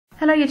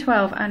Hello Year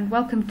 12 and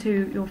welcome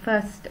to your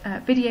first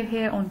video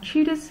here on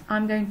Tudors.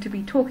 I'm going to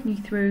be talking you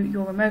through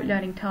your remote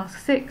learning task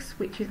 6,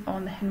 which is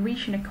on the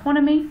Henrician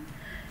economy.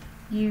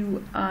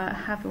 You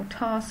have your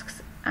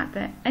tasks at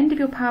the end of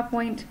your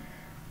PowerPoint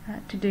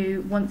to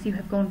do once you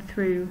have gone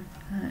through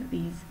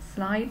these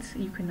slides.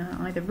 You can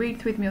either read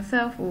through them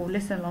yourself or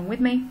listen along with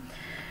me,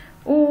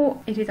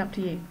 or it is up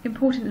to you.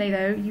 Importantly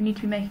though, you need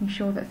to be making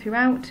sure that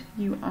throughout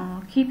you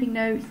are keeping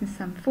notes in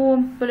some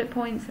form, bullet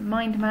points, a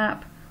mind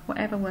map,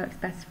 whatever works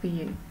best for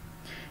you.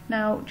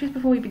 Now, just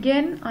before we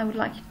begin, I would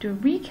like you to do a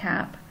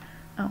recap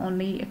on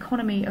the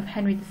economy of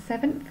Henry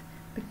VII,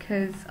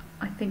 because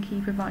I think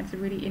he provides a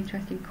really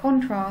interesting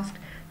contrast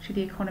to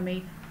the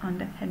economy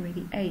under Henry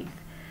VIII.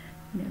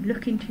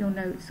 Look into your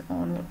notes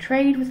on what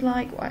trade was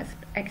like, what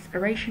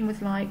exploration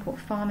was like, what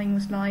farming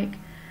was like,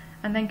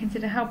 and then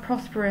consider how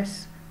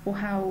prosperous or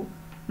how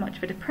much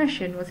of a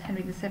depression was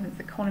Henry VII's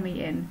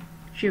economy in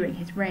during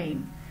his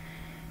reign.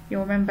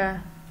 You'll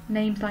remember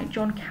names like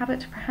John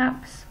Cabot,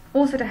 perhaps.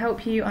 Also, to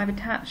help you, I've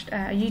attached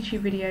a YouTube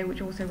video which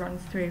also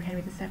runs through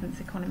Henry VII's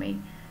economy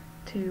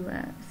to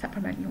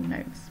supplement your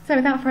notes. So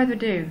without further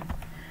ado,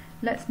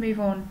 let's move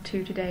on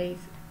to today's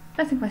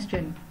lesson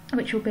question,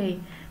 which will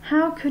be: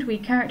 how could we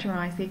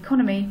characterise the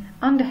economy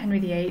under Henry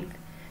VIII,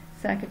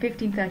 circa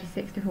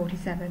 1536 to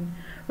 47?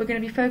 We're going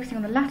to be focusing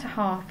on the latter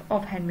half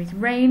of Henry's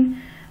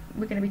reign.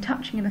 We're going to be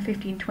touching in the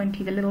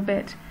 1520s a little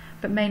bit,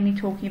 but mainly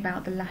talking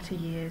about the latter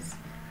years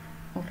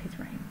of his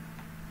reign.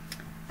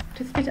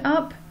 To split it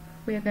up,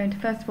 we are going to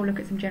first of all look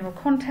at some general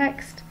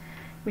context.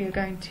 We are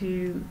going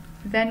to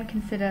then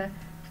consider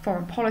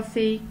foreign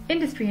policy,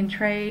 industry and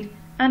trade,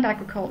 and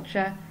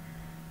agriculture,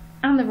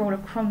 and the role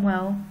of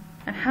Cromwell,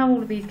 and how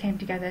all of these came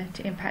together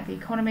to impact the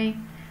economy,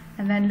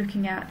 and then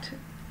looking at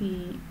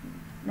the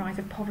rise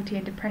of poverty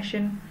and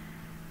depression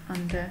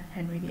under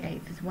Henry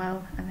VIII as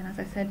well. And then, as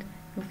I said,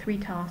 your three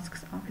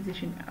tasks are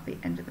positioned at the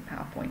end of the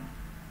PowerPoint.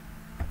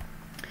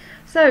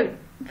 So,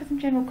 for some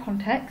general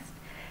context,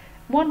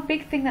 one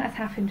big thing that has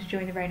happened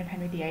during the reign of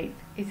Henry VIII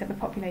is that the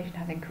population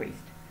has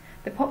increased.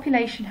 The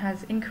population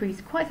has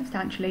increased quite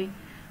substantially,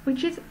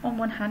 which is on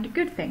one hand a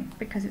good thing,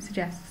 because it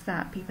suggests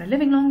that people are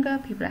living longer,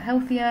 people are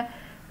healthier,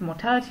 the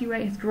mortality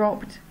rate has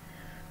dropped.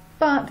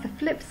 But the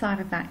flip side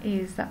of that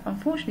is that,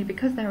 unfortunately,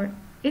 because there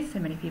is so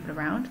many people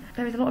around,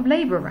 there is a lot of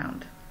labour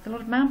around, there's a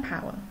lot of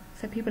manpower,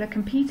 so people are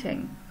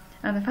competing.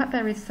 And the fact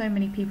there is so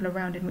many people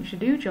around in which to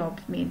do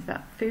jobs means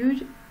that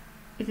food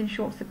is in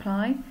short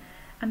supply,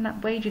 and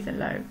that wages are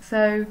low.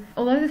 So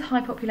although this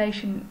high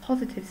population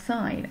positive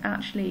side,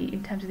 actually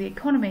in terms of the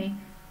economy,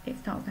 it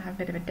starts to have a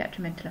bit of a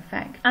detrimental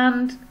effect.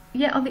 And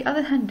yet on the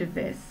other hand of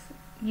this,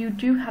 you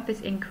do have this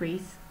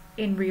increase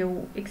in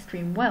real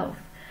extreme wealth.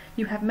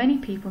 You have many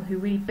people who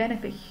really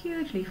benefit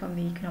hugely from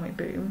the economic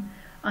boom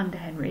under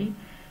Henry.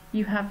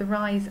 You have the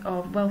rise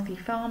of wealthy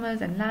farmers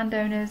and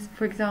landowners.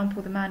 For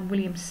example, the man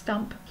William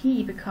Stump,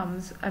 he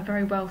becomes a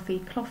very wealthy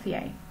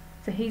clothier.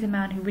 So he's a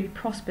man who really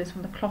prospers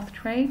from the cloth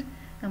trade,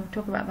 and we'll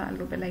talk about that a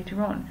little bit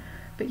later on.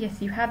 But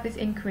yes, you have this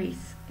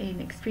increase in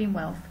extreme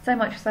wealth, so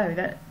much so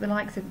that the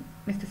likes of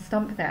Mr.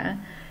 Stump there,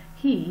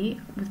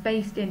 he was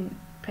based in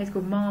a place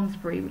called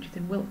Malmesbury, which is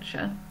in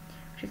Wiltshire,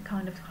 which is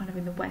kind of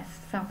in the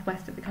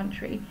southwest of the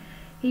country.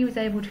 He was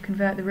able to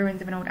convert the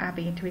ruins of an old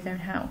abbey into his own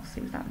house.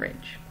 He was that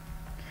rich.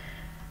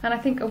 And I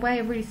think a way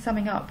of really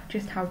summing up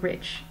just how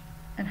rich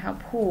and how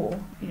poor,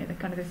 the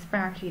kind of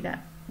disparity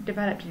that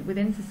developed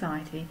within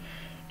society,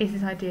 is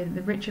this idea that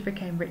the richer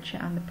became richer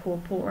and the poor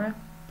poorer.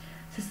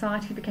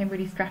 Society became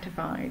really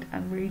stratified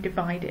and really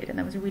divided, and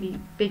there was a really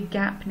big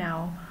gap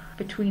now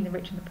between the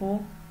rich and the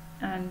poor,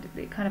 and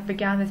it kind of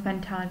began this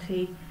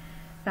mentality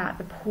that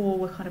the poor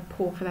were kind of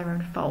poor for their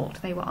own fault.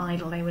 They were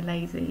idle, they were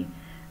lazy.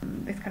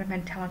 This kind of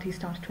mentality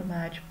started to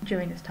emerge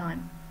during this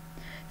time.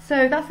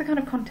 So that's the kind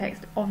of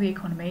context of the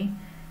economy,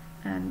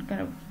 and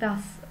kind of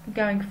thus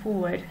going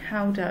forward,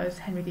 how does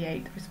Henry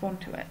VIII respond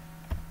to it?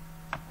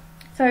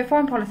 So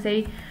foreign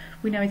policy,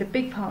 we know, is a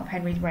big part of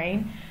Henry's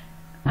reign,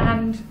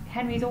 and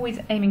Henry is always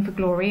aiming for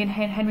glory, and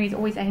Henry is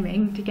always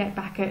aiming to get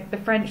back at the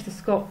French, the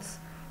Scots,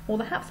 or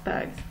the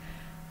Habsburgs.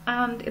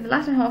 And in the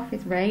latter half of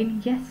his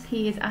reign, yes,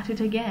 he is at it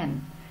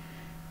again.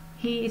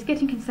 He is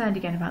getting concerned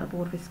again about the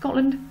border with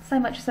Scotland, so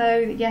much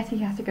so that yes, he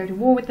has to go to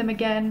war with them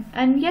again,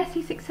 and yes,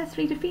 he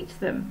successfully defeats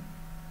them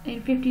in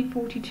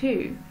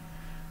 1542.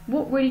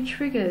 What really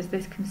triggers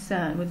this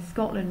concern with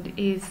Scotland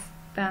is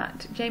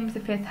that James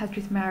V has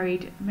just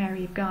married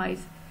Mary of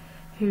Guise,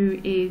 who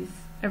is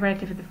a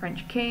relative of the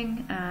French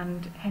king,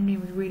 and Henry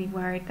was really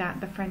worried that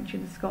the French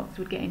and the Scots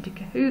would get into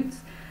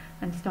cahoots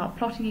and start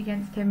plotting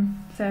against him.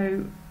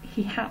 So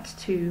he had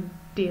to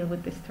deal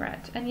with this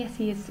threat, and yes,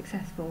 he is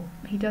successful.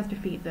 He does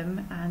defeat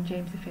them, and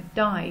James V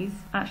dies,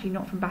 actually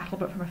not from battle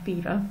but from a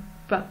fever.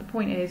 But the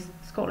point is,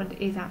 Scotland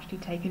is actually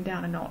taken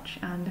down a notch,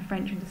 and the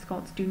French and the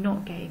Scots do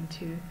not get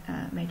into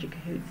major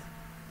cahoots.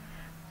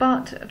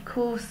 But of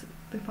course,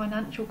 the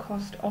financial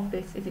cost of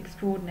this is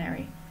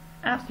extraordinary,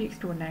 absolutely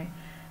extraordinary.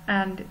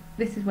 And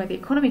this is where the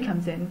economy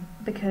comes in,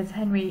 because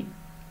Henry,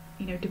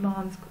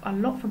 demands a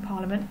lot from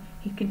Parliament.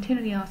 He's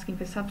continually asking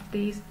for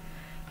subsidies.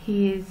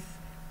 He is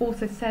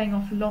also selling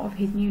off a lot of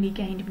his newly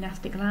gained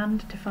monastic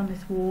land to fund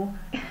this war.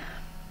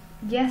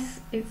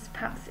 Yes, it's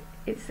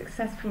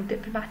successful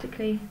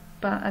diplomatically,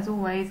 but as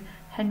always,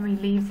 Henry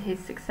leaves his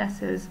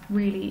successors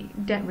really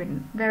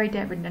debt-ridden, very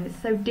debt-ridden, and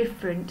it's so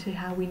different to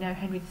how we know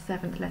Henry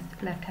VII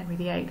left Henry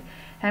VIII.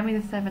 Henry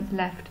VII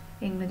left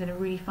England in a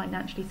really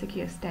financially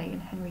secure state,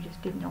 and Henry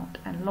just did not,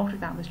 and a lot of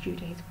that was due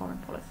to his foreign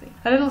policy.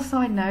 A little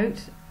side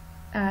note,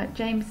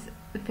 James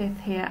V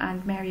here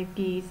and Mary of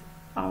Guise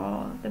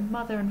are the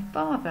mother and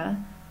father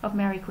of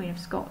Mary Queen of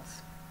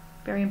Scots,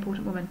 very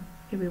important woman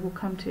who we will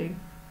come to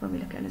when we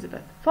look at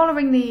Elizabeth.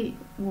 Following the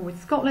war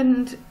with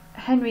Scotland,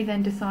 Henry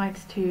then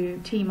decides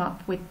to team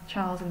up with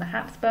Charles and the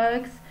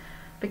Habsburgs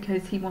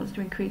because he wants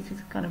to increase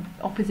his kind of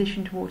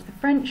opposition towards the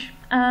French,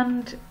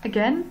 and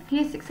again he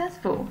is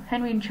successful.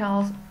 Henry and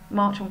Charles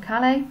march on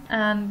Calais,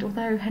 and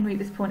although Henry at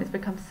this point has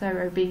become so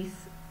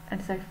obese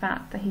and so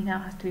fat that he now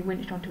has to be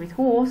winched onto his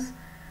horse,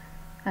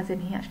 as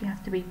in he actually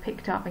has to be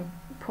picked up and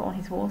put on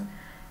his horse,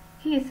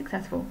 he is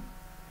successful,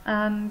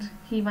 and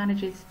he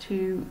manages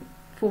to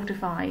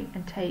fortify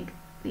and take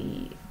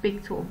the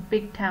big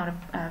town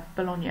of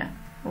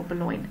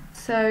Boulogne.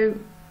 So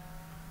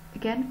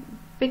again,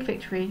 big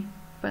victory,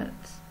 but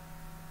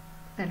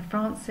then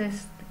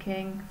Francis, the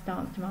king,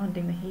 starts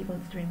demanding that he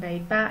wants to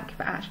invade back,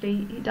 but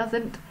actually he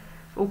doesn't,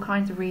 for all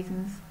kinds of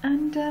reasons.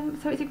 And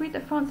so it's agreed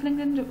that France and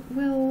England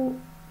will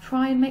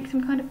try and make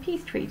some kind of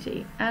peace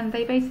treaty, and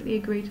they basically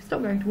agree to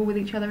stop going to war with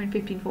each other in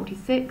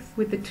 1546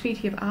 with the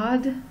Treaty of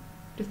Ard.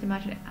 Just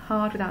imagine it,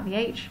 hard without the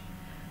H.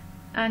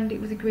 And it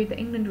was agreed that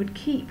England would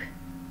keep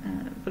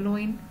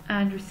Boulogne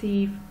and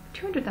receive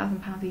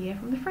 £200,000 a year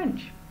from the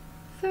French.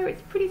 So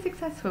it's pretty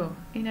successful,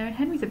 you know, and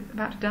Henry's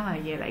about to die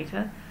a year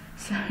later,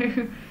 so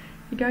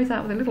he goes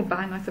out with a little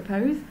bang, I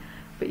suppose.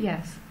 But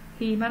yes,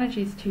 he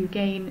manages to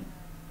gain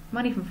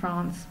money from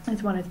France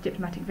as well as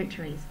diplomatic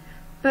victories.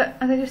 But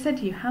as I just said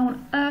to you, how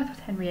on earth was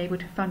Henry able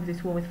to fund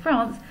this war with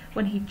France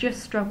when he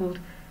just struggled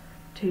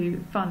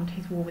to fund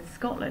his war with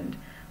Scotland?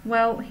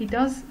 Well, he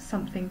does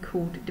something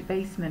called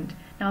debasement.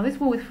 Now, this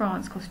war with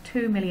France cost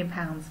 £2 million,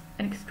 an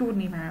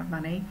extraordinary amount of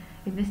money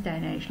in this day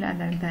and age, let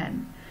alone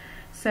then.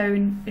 So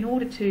in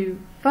order to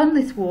fund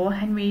this war,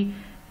 Henry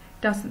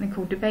does something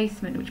called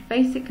debasement, which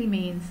basically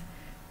means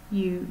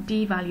you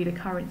devalue the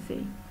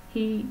currency.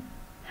 He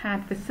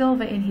had the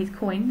silver in his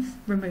coins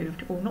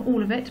removed, or not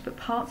all of it, but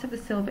parts of the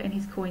silver in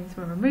his coins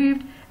were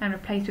removed and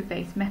replaced with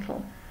base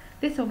metal.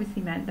 This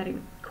obviously meant that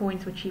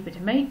coins were cheaper to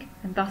make,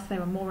 and thus they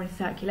were more in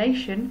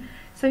circulation.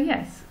 So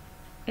yes,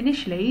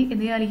 initially, in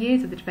the early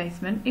years of the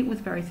debasement, it was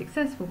very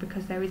successful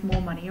because there is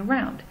more money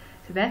around.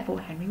 So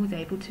therefore, Henry was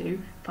able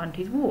to fund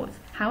his wars.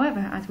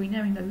 However, as we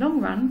know in the long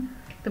run,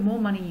 the more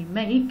money you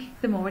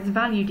make, the more its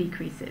value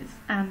decreases.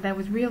 And there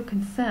was real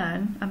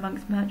concern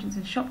amongst merchants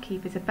and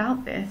shopkeepers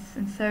about this,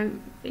 and so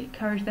it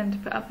encouraged them to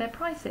put up their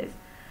prices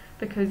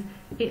because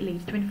it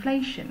leads to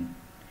inflation.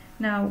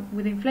 Now,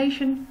 with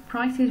inflation,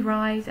 prices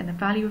rise and the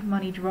value of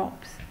money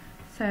drops.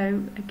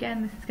 So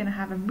again, this is going to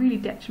have a really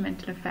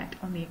detrimental effect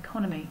on the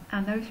economy,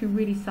 and those who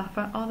really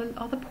suffer are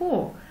the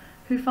poor,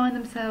 who find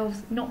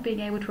themselves not being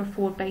able to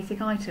afford basic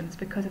items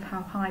because of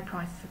how high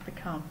prices have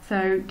become.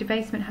 So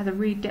debasement has a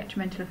really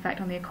detrimental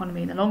effect on the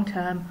economy in the long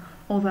term,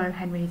 although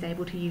Henry is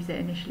able to use it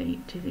initially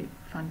to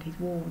fund his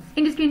wars.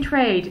 Industry and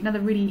trade, another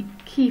really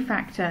key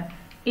factor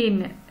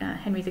in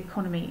Henry's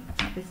economy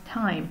at this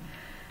time.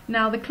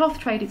 Now, the cloth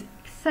trade is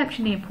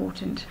exceptionally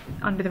important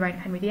under the reign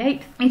of Henry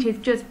VIII. It is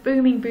just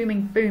booming,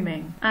 booming,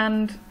 booming,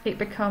 and it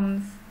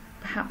becomes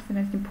perhaps the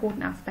most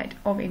important aspect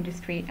of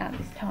industry at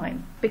this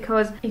time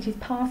because it is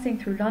passing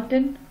through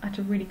London at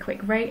a really quick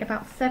rate.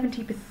 About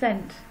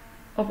 70%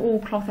 of all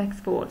cloth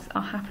exports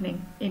are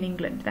happening in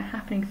England. They're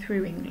happening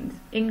through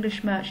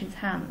English merchants'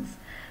 hands,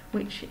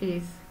 which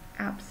is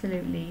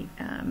absolutely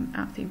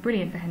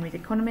brilliant for Henry's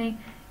economy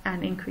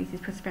and increases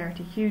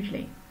prosperity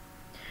hugely.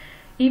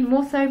 Even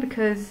more so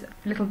because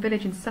a little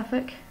village in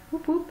Suffolk,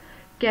 whoop whoop,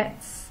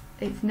 gets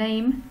its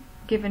name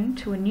given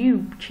to a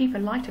new, cheaper,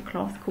 lighter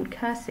cloth called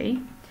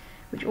kersey,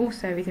 which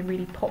also is a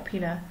really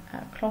popular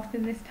cloth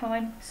in this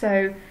time.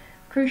 So,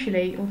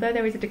 crucially, although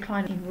there is a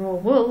decline in raw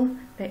wool,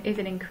 there is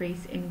an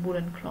increase in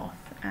woolen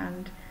cloth,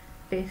 and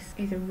this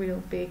is a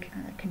real big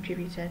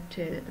contributor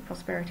to the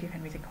prosperity of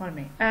Henry's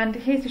economy. And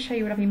here's to show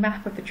you a lovely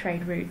map of the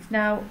trade routes.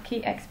 Now,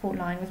 key export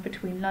line was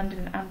between London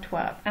and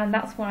Antwerp, and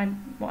that's what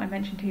I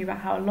mentioned to you about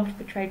how a lot of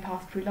the trade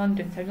passed through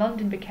London. So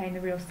London became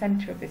the real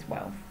centre of this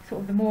wealth.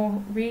 Sort of the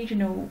more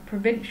regional,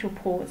 provincial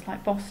ports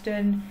like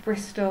Boston,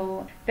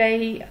 Bristol,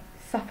 they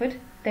suffered.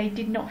 They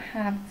did not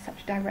have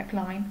such a direct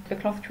line to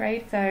the cloth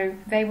trade, so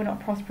they were not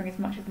prospering as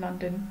much as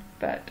London,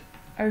 but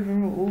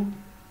overall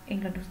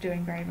England was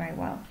doing very, very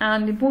well.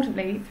 And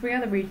importantly, 3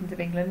 other regions of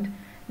England,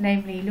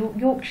 namely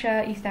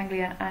Yorkshire, East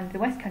Anglia and the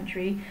West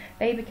Country,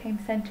 they became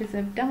centres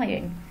of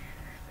dyeing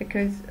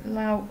because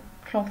while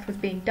cloth was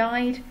being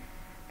dyed,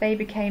 they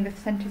became the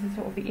centres of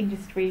sort of the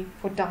industry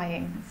for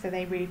dyeing, so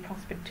they really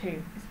prospered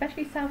too,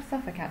 especially South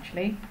Suffolk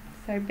actually,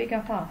 so big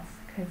up us,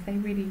 because they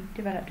really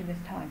developed in this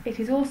time. It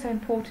is also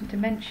important to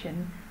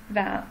mention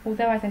that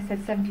although, as I said,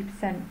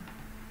 70%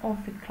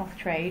 of the cloth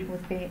trade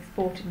was being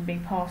exported and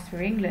being passed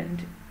through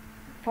England,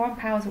 foreign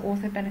powers were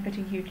also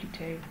benefiting hugely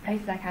too.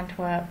 Places like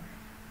Antwerp,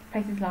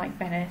 places like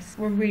Venice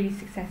were really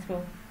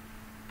successful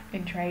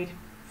in trade,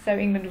 so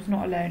England was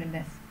not alone in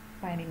this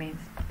by any means.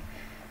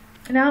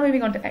 Now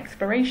moving on to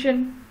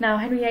exploration. Now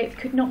Henry VIII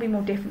could not be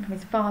more different from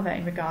his father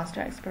in regards to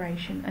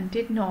exploration, and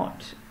did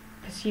not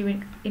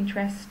pursue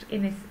interest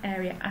in this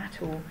area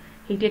at all.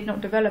 He did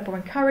not develop or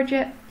encourage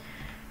it.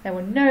 There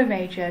were no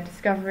major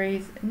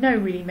discoveries,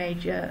 not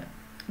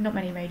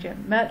many major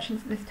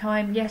merchants at this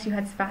time. Yes, you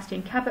had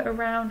Sebastian Cabot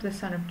around, the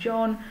son of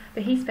John,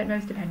 but he spent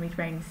most of Henry's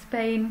reign in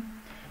Spain.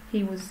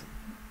 He was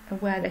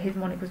aware that his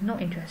monarch was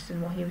not interested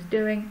in what he was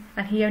doing,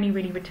 and he only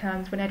really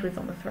returns when Edward's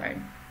on the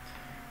throne.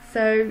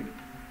 So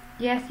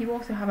yes, you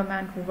also have a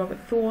man called Robert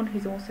Thorne,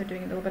 who's also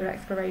doing a little bit of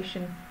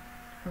exploration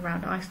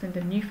around Iceland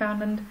and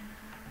Newfoundland,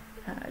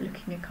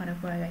 looking at kind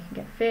of where they can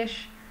get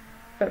fish.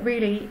 But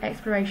really,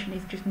 exploration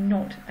is just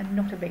not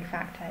a big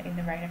factor in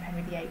the reign of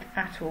Henry VIII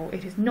at all.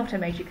 It is not a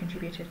major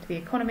contributor to the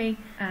economy,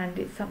 and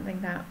it's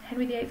something that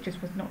Henry VIII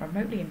just was not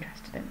remotely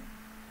interested in.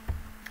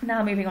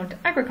 Now moving on to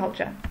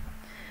agriculture.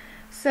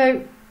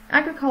 So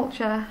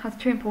agriculture has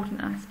two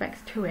important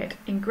aspects to it: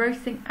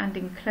 engrossing and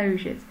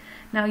enclosures.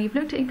 Now you've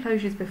looked at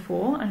enclosures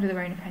before under the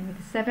reign of Henry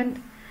VII.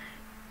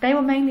 They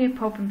were mainly a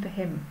problem for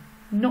him,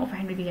 not for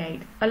Henry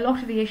VIII. A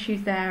lot of the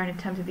issues there, and in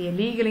terms of the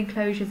illegal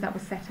enclosures that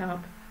were set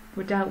up,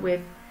 were dealt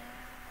with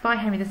by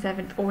Henry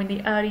VII or in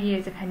the early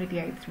years of Henry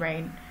VIII's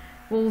reign.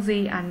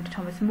 Wolsey and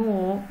Thomas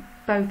More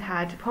both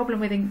had a problem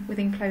with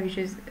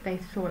enclosures. They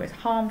saw it was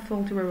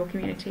harmful to rural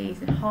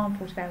communities and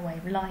harmful to their way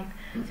of life,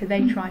 so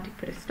they tried to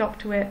put a stop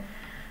to it,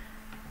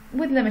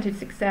 with limited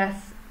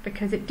success,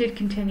 because it did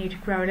continue to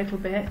grow a little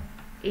bit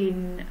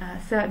in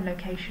certain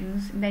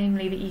locations,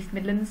 namely the East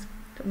Midlands,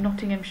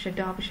 Nottinghamshire,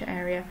 Derbyshire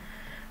area.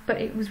 But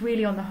it was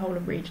really on the whole a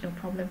regional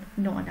problem,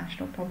 not a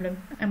national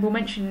problem. And we'll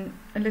mention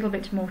a little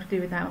bit more to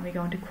do with that when we go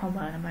on to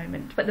Cromwell in a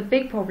moment. But the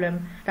big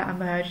problem that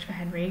emerged for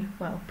Henry,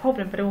 well,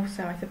 problem but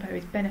also I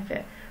suppose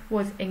benefit,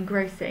 was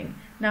engrossing.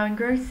 Now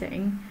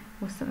engrossing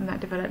was something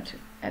that developed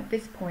at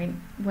this point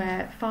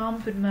where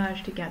farms would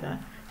merge together.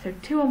 So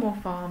two or more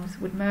farms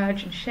would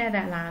merge and share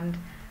their land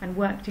and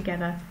work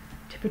together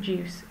to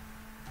produce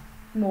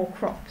more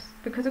crops.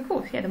 Because of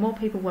course, the more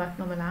people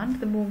working on the land,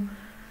 the more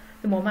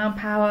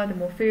manpower, the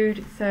more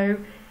food. So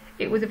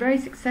it was a very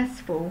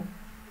successful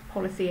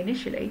policy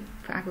initially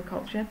for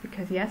agriculture,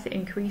 because yes, it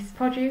increased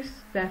produce,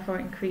 therefore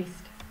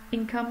increased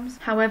incomes.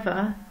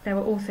 However, there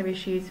were also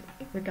issues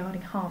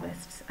regarding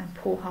harvests, and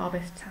poor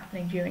harvests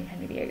happening during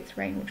Henry VIII's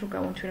reign, which we'll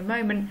go on to in a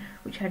moment,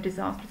 which had a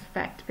disastrous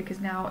effect, because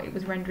now it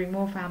was rendering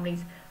more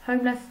families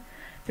homeless,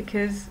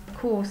 because of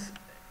course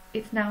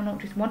it's now not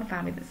just one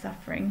family that's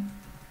suffering,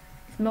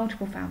 it's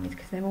multiple families,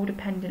 because they're all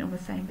dependent on the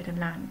same bit of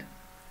land.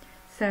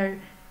 So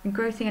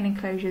engrossing and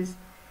enclosures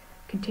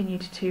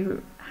continued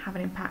to have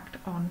an impact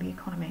on the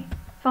economy.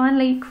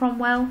 Finally,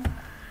 Cromwell.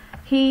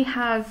 He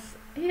does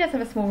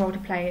have a small role to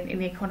play in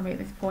the economy at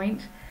this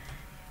point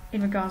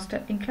in regards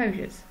to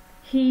enclosures.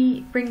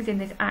 He brings in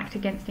this Act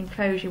Against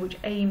Enclosure, which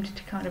aimed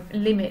to kind of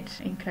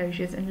limit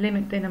enclosures and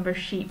limit the number of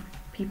sheep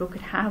people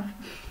could have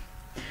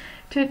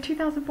to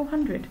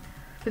 2,400.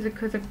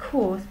 Because of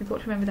course we've got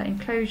to remember that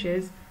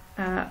enclosures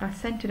are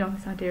centred on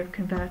this idea of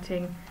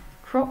converting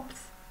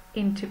crops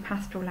into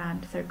pastoral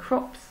land. So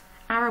crops,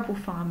 arable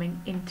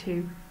farming,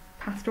 into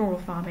pastoral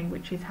farming,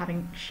 which is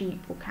having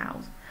sheep or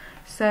cows.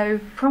 So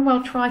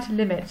Cromwell tried to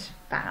limit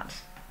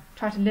that,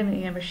 tried to limit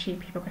the number of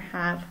sheep people could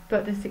have,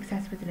 but the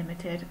success was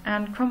limited.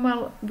 And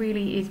Cromwell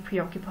really is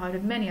preoccupied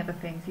with many other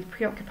things. He's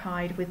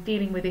preoccupied with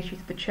dealing with issues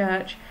of the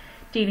church,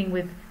 dealing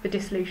with the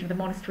dissolution of the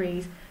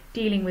monasteries,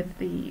 dealing with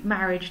the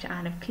marriage to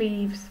Anne of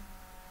Cleves.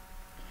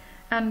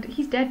 And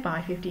he's dead by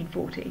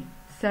 1540,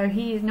 so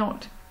he is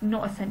not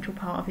a central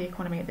part of the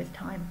economy at this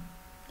time.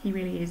 He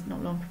really is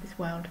not long for this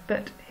world,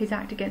 but his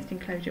Act Against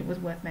Enclosure was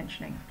worth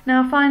mentioning.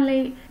 Now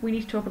finally, we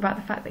need to talk about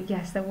the fact that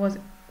yes, there was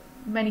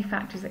many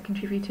factors that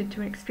contributed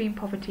to extreme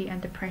poverty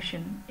and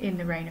depression in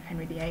the reign of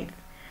Henry VIII.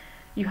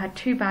 You had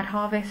two bad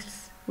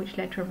harvests, which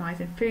led to a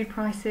rise in food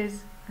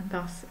prices, and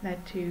thus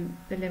led to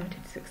the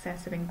limited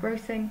success of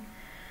engrossing.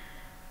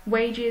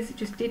 Wages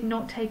just did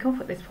not take off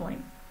at this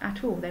point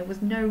at all. There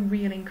was no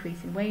real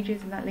increase in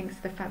wages, and that links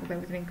to the fact that there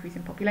was an increase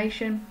in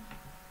population.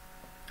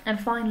 And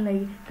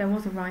finally, there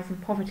was a rise in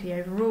poverty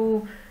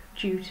overall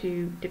due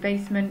to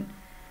debasement,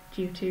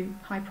 due to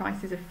high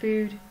prices of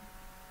food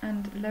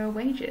and lower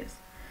wages.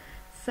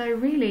 So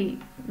really,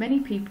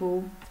 many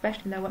people,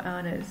 especially lower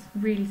earners,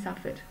 really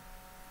suffered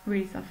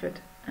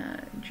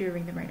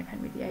during the reign of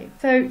Henry VIII.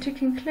 So to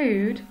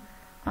conclude,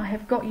 I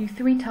have got you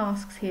three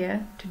tasks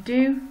here to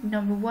do.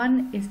 Number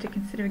one is to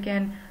consider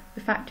again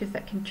the factors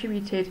that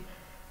contributed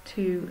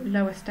to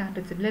lower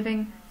standards of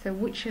living. So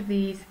which of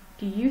these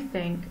do you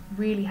think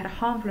really had a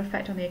harmful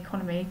effect on the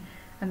economy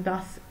and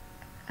thus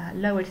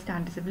lowered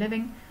standards of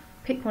living?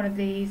 pick one of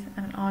these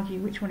and argue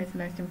which one is the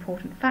most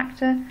important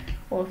factor,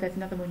 or if there's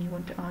another one you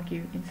want to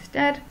argue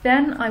instead.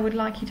 Then I would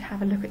like you to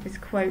have a look at this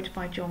quote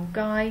by John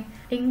Guy.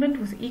 England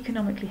was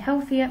economically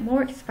healthier,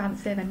 more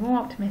expansive and more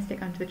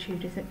optimistic under the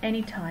Tudors at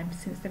any time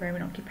since the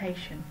Roman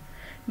occupation.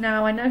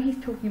 Now I know he's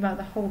talking about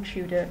the whole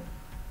Tudor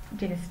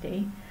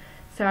dynasty,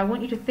 so I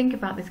want you to think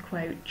about this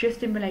quote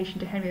just in relation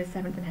to Henry VII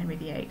and Henry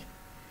VIII.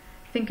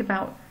 Think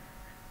about,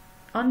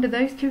 under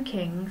those two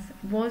kings,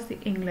 was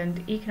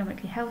England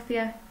economically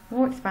healthier,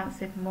 more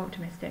expansive, more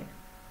optimistic?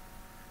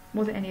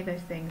 Was it any of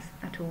those things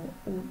at all,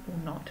 or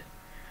not?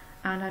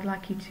 And I'd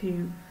like you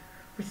to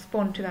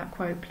respond to that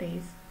quote,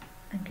 please,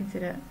 and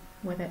consider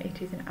whether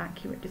it is an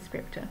accurate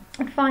descriptor.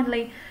 And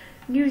finally,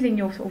 using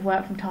your sort of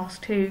work from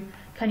task 2,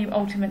 can you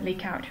ultimately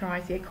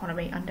characterise the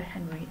economy under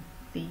Henry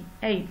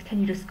VIII?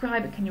 Can you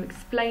describe it? Can you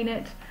explain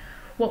it?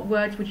 What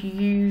words would you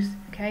use?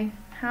 Okay,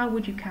 how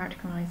would you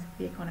characterise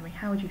the economy?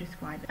 How would you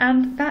describe it?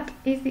 And that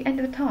is the end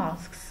of the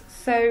tasks.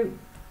 So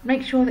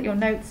make sure that your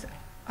notes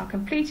are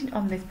completed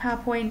on this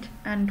PowerPoint,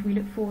 and we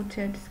look forward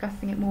to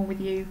discussing it more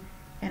with you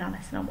in our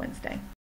lesson on Wednesday.